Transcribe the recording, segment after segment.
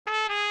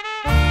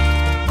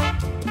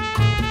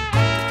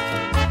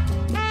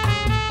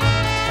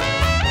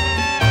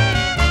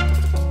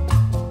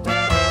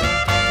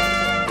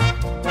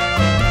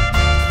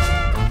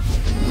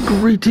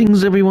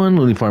Greetings everyone,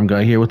 Looney Farm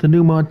Guy here with a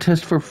new mod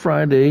test for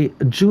Friday,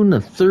 June the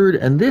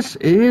 3rd, and this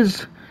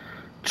is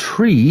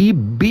Tree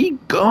Be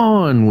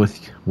Gone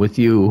with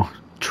you.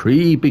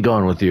 Tree Be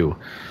Gone with you.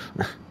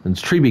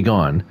 It's Tree Be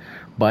Gone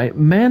by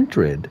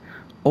Mantrid.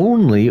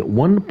 Only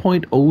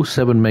 1.07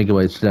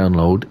 megabytes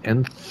download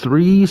and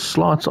 3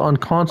 slots on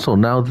console.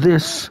 Now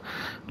this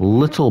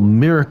little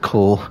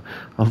miracle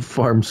of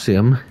Farm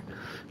Sim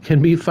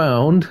can be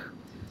found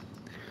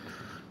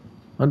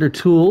under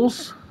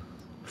Tools,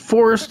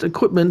 Forest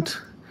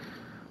Equipment,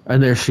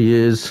 and there she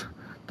is,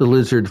 the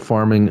lizard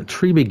farming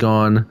Tree Be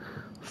Gone,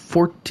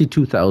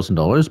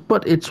 $42,000,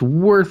 but it's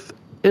worth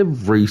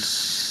every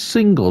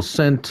single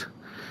cent.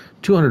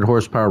 200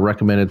 horsepower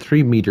recommended,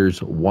 3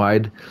 meters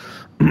wide.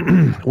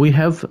 We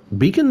have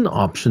beacon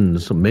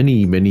options,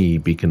 many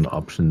beacon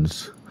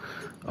options,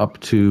 up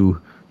to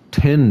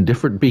 10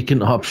 different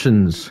beacon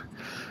options.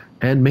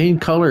 And main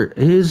color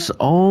is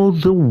all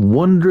the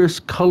wondrous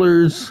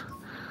colors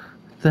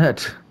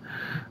that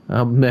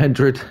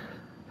Mantrid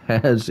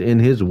has in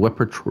his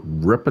repertoire.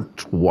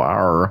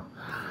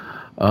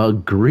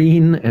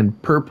 Green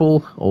and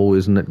purple. Oh,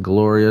 isn't it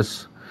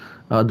glorious?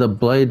 The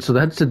blade, so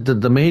that's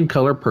the main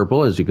color,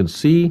 purple, as you can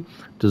see.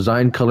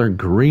 Design color,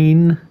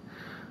 green.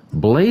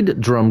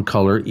 Blade drum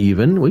color,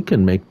 even. We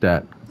can make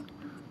that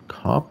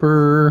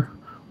copper,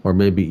 or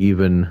maybe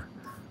even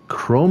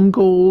chrome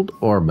gold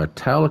or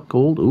metallic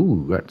gold.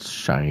 Ooh, that's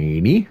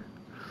shiny.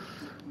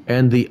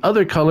 And the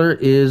other color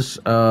is,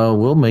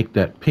 we'll make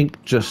that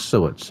pink just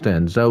so it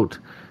stands out.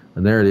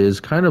 And there it is,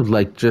 kind of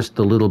like just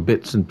the little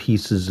bits and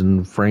pieces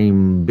and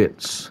frame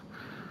bits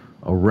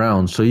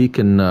around. So you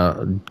can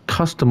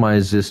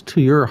customize this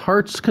to your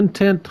heart's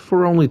content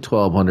for only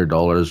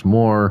 $1,200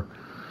 more.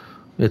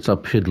 It's a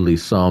piddly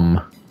sum.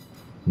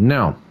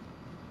 Now,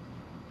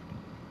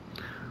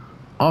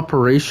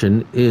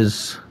 operation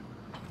is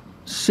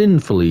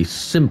sinfully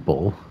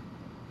simple.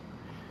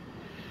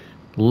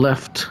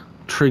 Left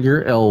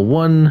trigger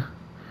L1,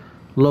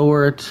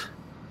 lower it,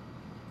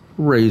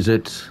 raise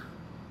it,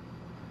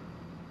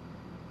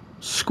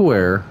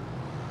 square,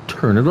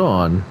 turn it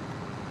on.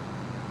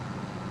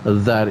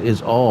 That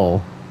is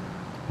all.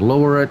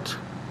 Lower it,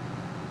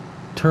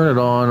 turn it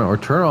on, or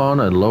turn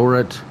on and lower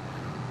it.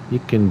 You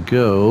can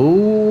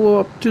go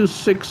up to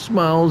 6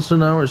 miles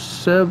an hour,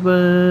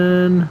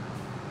 7.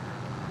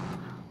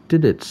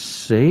 Did it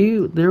say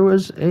there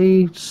was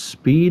a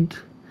speed?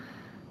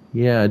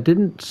 Yeah, it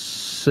didn't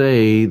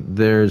say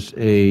there's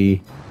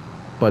a,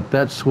 but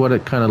that's what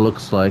it kind of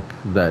looks like.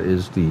 That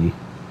is the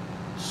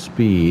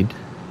speed.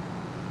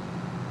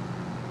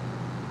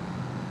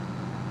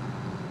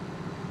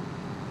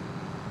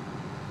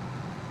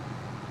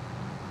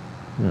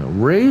 Now,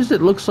 raised,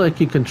 it looks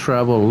like you can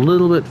travel a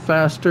little bit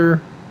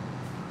faster.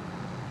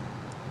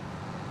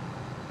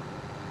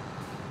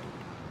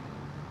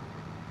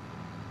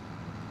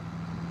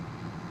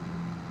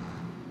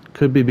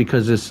 Could be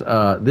because this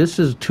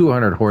is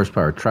 200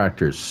 horsepower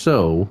tractors.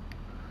 So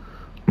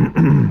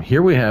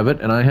here we have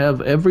it, and I have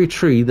every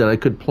tree that I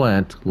could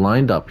plant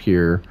lined up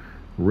here,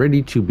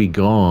 ready to be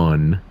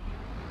gone.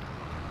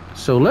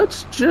 So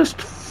let's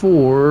just,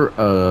 for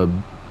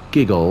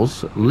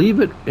giggles, leave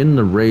it in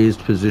the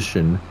raised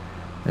position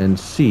and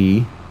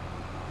see.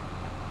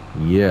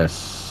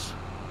 Yes.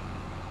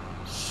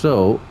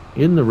 So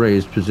in the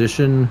raised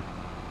position,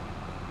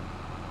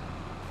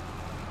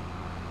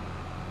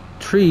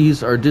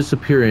 trees are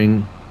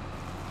disappearing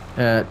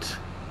at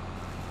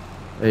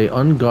a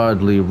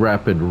ungodly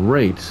rapid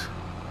rate.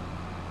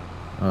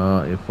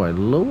 If I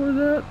lower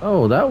that,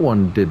 oh, that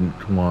one didn't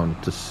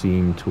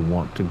seem to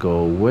want to go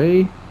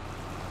away.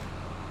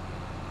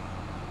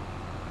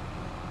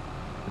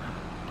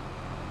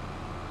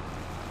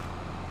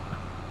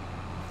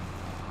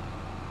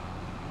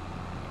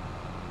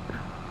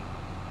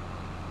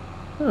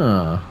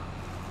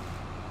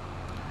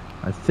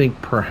 I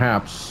think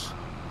perhaps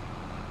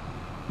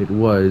it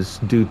was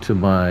due to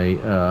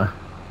my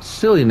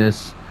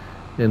silliness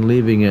in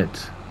leaving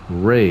it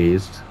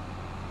raised.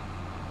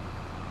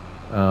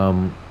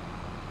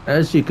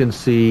 As you can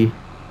see,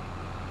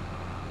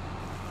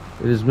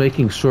 it is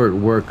making short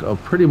work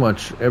of pretty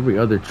much every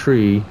other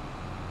tree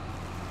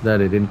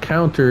that it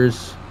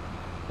encounters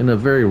in a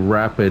very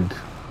rapid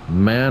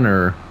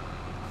manner.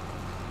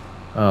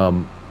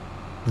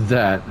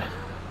 That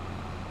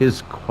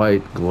is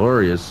quite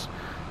glorious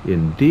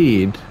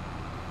indeed.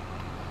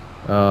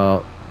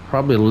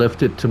 Probably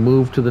lift it to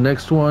move to the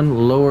next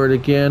one, lower it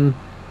again,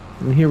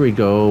 and here we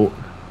go.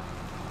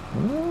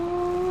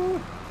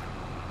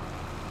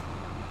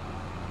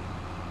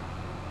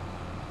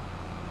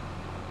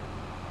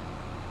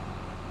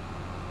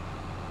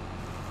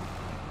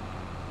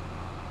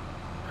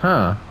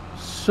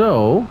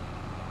 So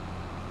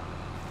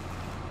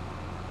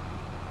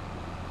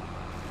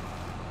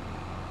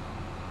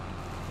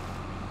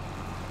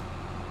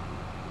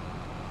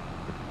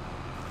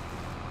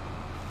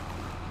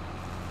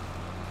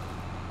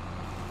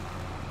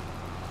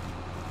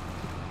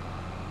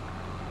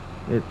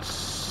it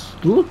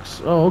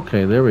looks, oh,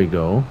 okay, there we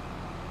go.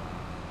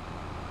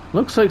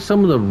 Looks like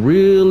some of the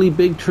really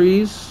big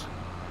trees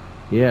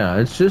Yeah,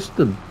 it's just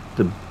the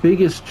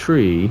biggest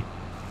tree.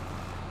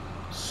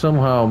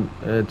 Somehow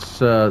it's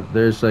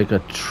there's like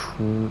a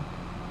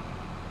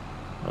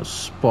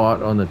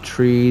spot on the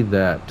tree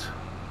that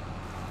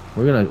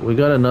we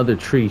got another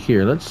tree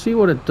here. Let's see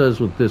what it does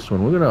with this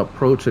one. We're gonna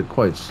approach it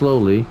quite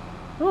slowly.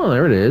 Oh,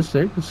 there it is.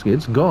 There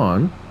it's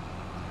gone.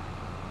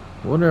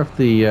 Wonder if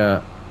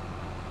the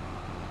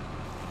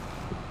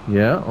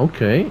yeah,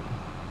 okay.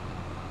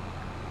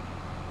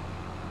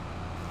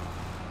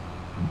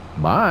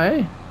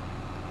 Bye.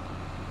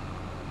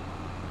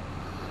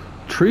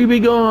 Tree be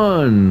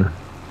gone.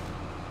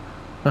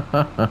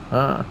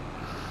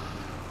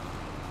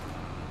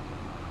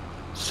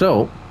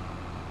 So,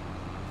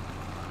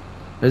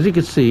 as you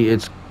can see,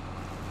 it's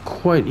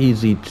quite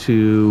easy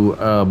to,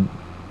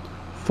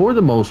 for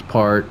the most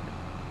part,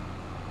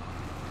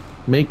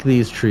 make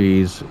these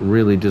trees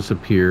really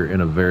disappear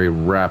in a very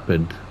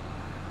rapid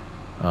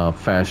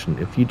fashion.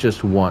 If you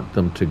just want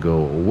them to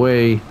go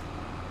away,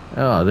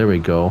 oh, there we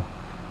go.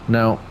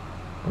 Now,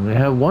 we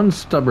have one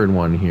stubborn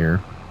one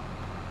here.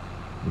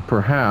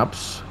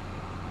 Perhaps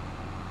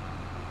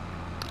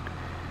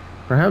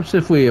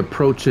if we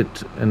approach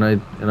it, and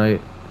I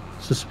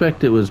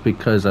suspect it was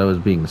because I was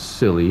being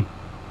silly.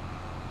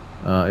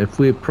 If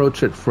we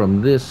approach it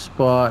from this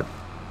spot,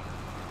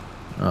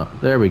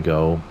 there we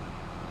go.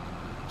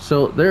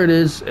 So there it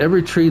is.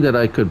 Every tree that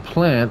I could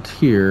plant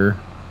here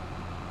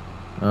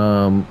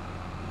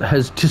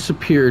has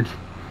disappeared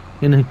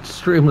in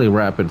extremely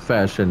rapid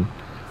fashion.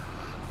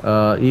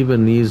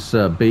 Even these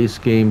base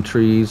game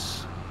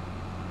trees,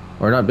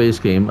 or not base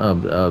game,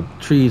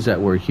 trees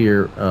that were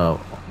here,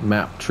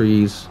 map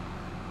trees.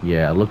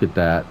 Yeah, look at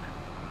that.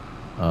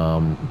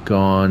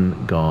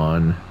 Gone.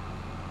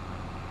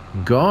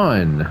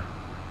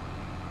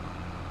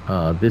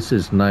 This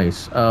is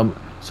nice.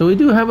 So we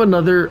do have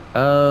another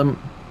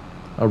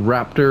a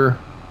raptor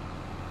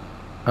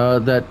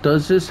that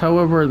does this.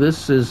 However,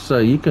 this is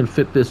you can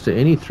fit this to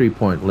any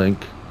 3-point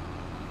link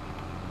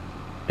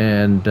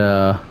and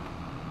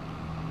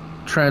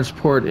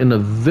transport in a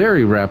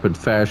very rapid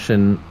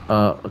fashion,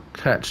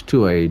 attached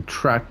to a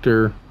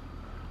tractor,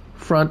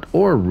 front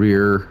or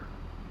rear,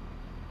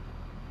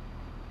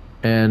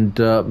 and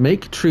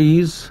make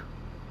trees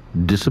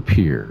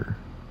disappear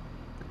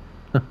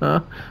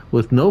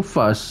with no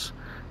fuss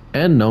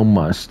and no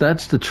muss.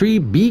 That's the Tree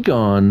Be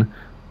Gone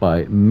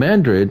by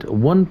Mantrid,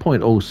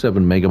 1.07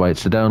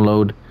 megabytes to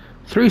download,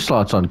 3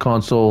 slots on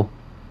console.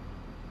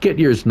 Get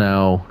yours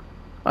now.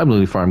 I'm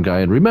Lily Farm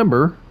Guy, and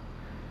remember,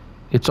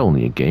 it's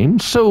only a game,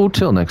 so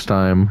till next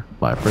time,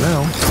 bye for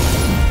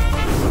now.